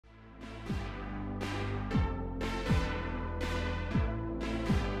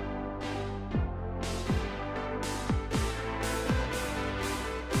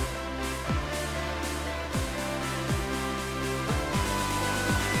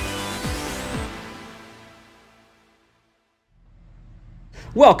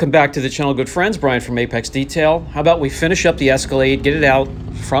Welcome back to the channel, good friends. Brian from Apex Detail. How about we finish up the Escalade, get it out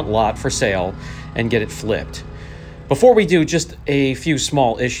front lot for sale, and get it flipped. Before we do, just a few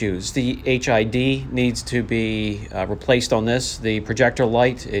small issues. The HID needs to be replaced on this. The projector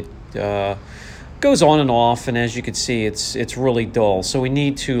light, it goes on and off, and as you can see, it's really dull. So we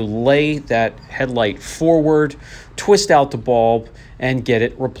need to lay that headlight forward, twist out the bulb, and get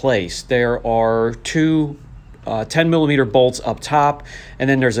it replaced. There are two 10mm bolts up top, and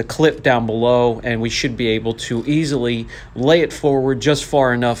then there's a clip down below, and we should be able to easily lay it forward just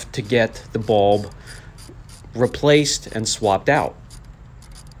far enough to get the bulb replaced and swapped out.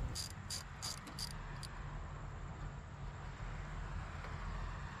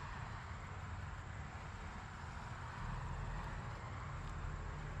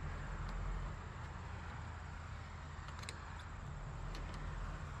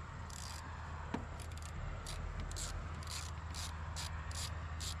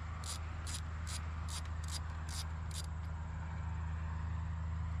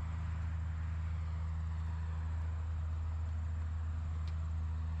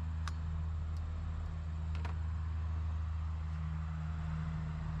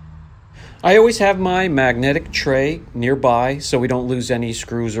 I always have my magnetic tray nearby so we don't lose any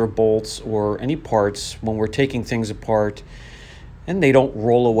screws or bolts or any parts when we're taking things apart, and they don't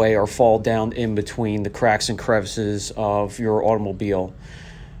roll away or fall down in between the cracks and crevices of your automobile.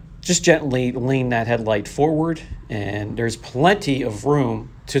 Just gently lean that headlight forward, and there's plenty of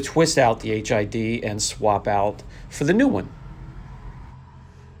room to twist out the HID and swap out for the new one.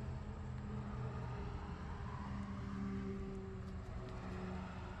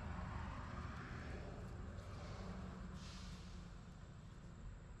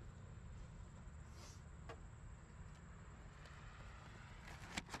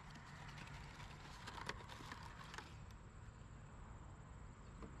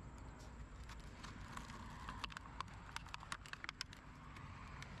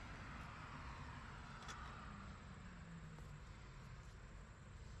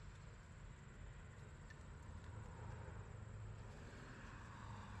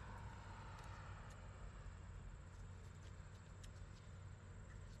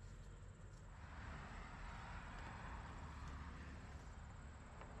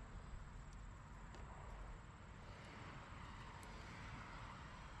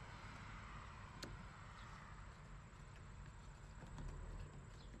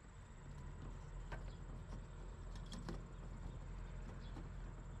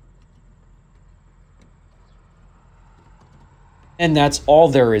 And that's all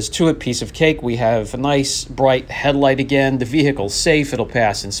there is to it. Piece of cake. We have a nice bright headlight again. The vehicle's safe. It'll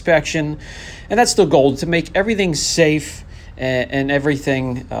pass inspection. And that's the goal, to make everything safe and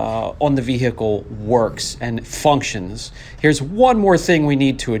everything on the vehicle works and functions. Here's one more thing we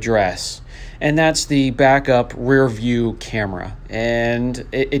need to address, and that's the backup rear view camera. And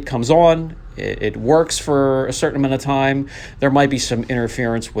it comes on. It works for a certain amount of time. There might be some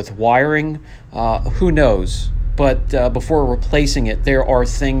interference with wiring. Who knows? But before replacing it, there are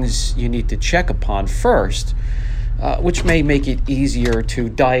things you need to check upon first, which may make it easier to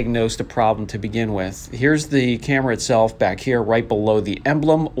diagnose the problem to begin with. Here's the camera itself back here, right below the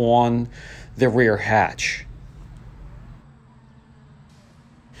emblem on the rear hatch.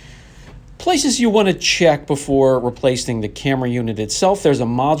 Places you want to check before replacing the camera unit itself: there's a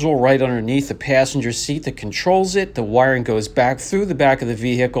module right underneath the passenger seat that controls it. The wiring goes back through the back of the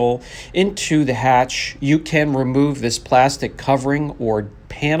vehicle into the hatch. You can remove this plastic covering or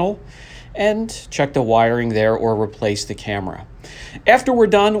panel and check the wiring there or replace the camera. After we're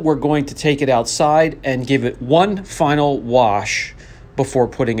done, we're going to take it outside and give it one final wash before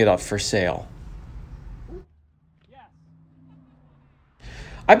putting it up for sale.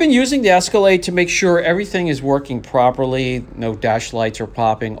 I've been using the Escalade to make sure everything is working properly. No dash lights are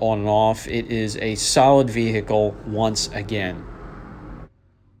popping on and off. It is a solid vehicle once again.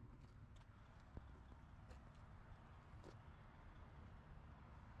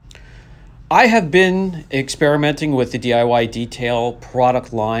 I have been experimenting with the DIY Detail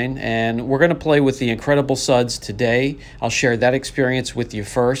product line, and we're going to play with the Incredible Suds today. I'll share that experience with you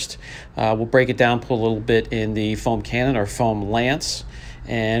first. We'll break it down, put a little bit in the foam cannon or foam lance,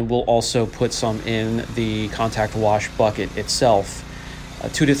 and we'll also put some in the contact wash bucket itself.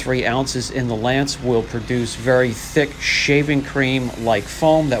 2 to 3 ounces in the lance will produce very thick shaving cream like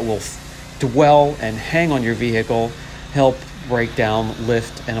foam that will dwell and hang on your vehicle, help break down,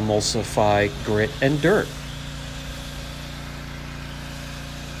 lift, and emulsify grit and dirt.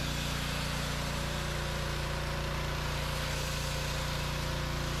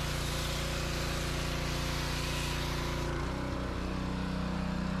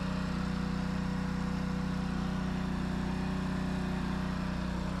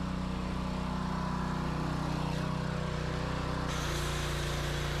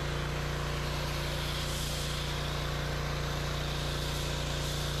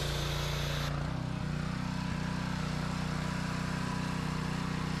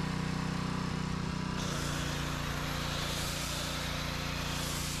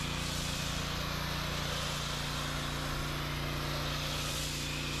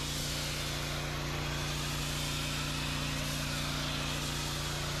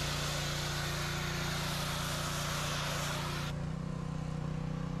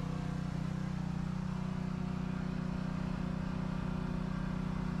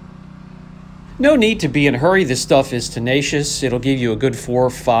 No need to be in a hurry. This stuff is tenacious. It'll give you a good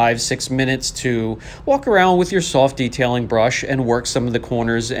 4, 5, 6 minutes to walk around with your soft detailing brush and work some of the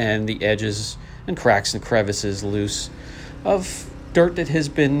corners and the edges and cracks and crevices loose of dirt that has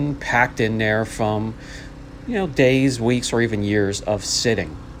been packed in there from, days, weeks, or even years of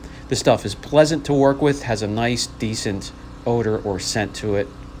sitting. The stuff is pleasant to work with, has a nice, decent odor or scent to it.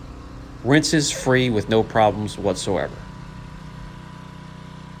 Rinses free with no problems whatsoever.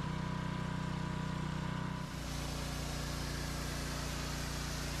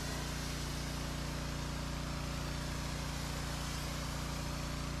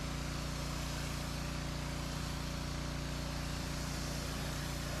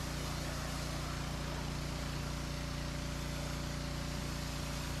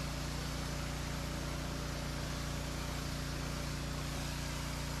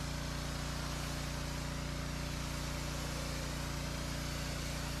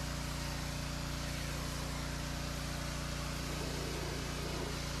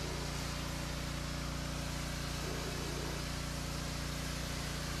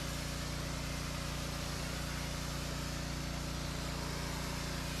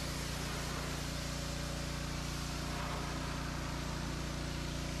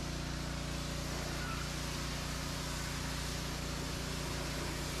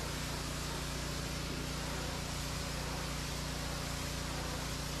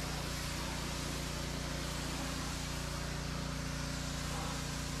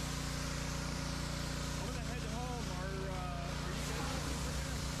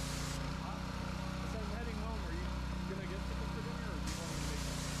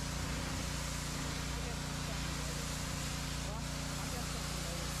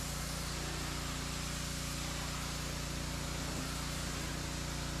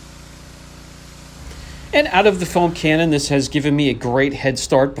 And out of the foam cannon, this has given me a great head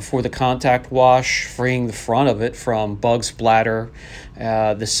start before the contact wash, freeing the front of it from bug splatter,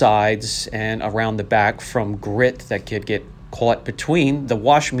 the sides, and around the back from grit that could get caught between the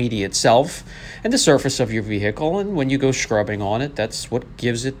wash media itself and the surface of your vehicle. And when you go scrubbing on it, that's what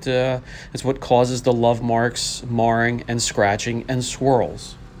gives it, that's what causes the love marks, marring, and scratching and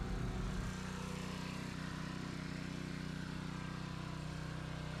swirls.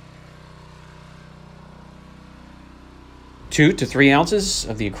 2 to 3 ounces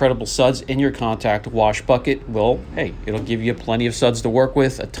of the Incredible Suds in your contact wash bucket will, hey, it'll give you plenty of suds to work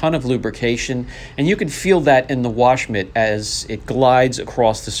with, a ton of lubrication, and you can feel that in the wash mitt as it glides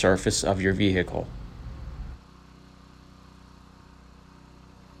across the surface of your vehicle.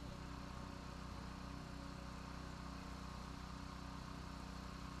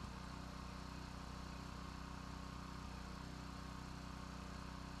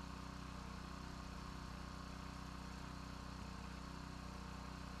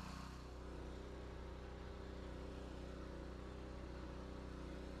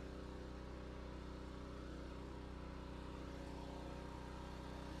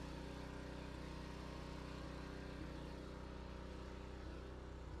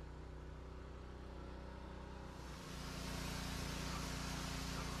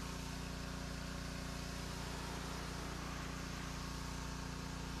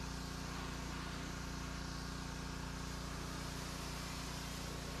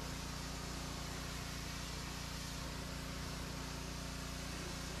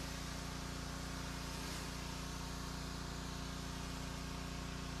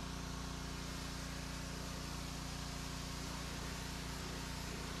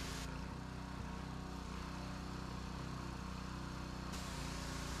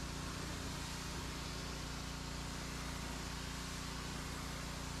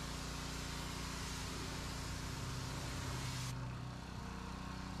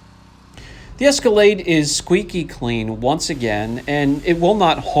 The Escalade is squeaky clean once again, and it will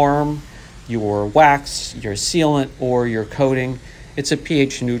not harm your wax, your sealant, or your coating. It's a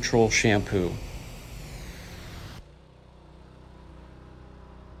pH neutral shampoo.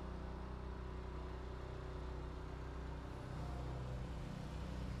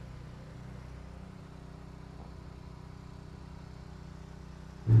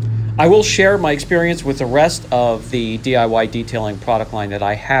 I will share my experience with the rest of the DIY detailing product line that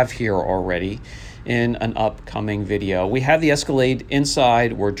I have here already in an upcoming video. We have the Escalade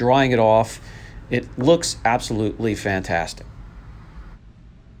inside. We're drying it off. It looks absolutely fantastic.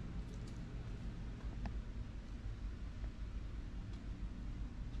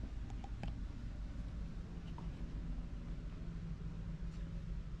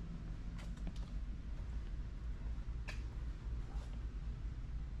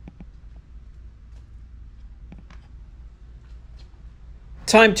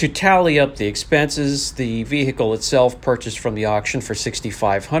 Time to tally up the expenses. The vehicle itself purchased from the auction for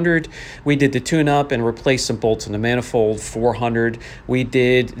 $6,500. We did the tune-up and replaced some bolts in the manifold, $400. We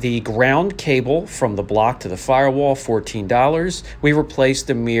did the ground cable from the block to the firewall, $14. We replaced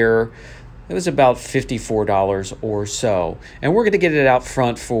the mirror. It was about $54 or so. And we're going to get it out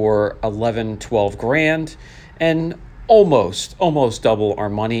front for 11, 12 grand and almost double our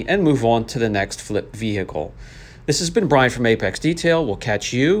money and move on to the next flip vehicle. This has been Brian from Apex Detail. We'll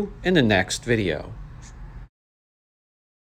catch you in the next video.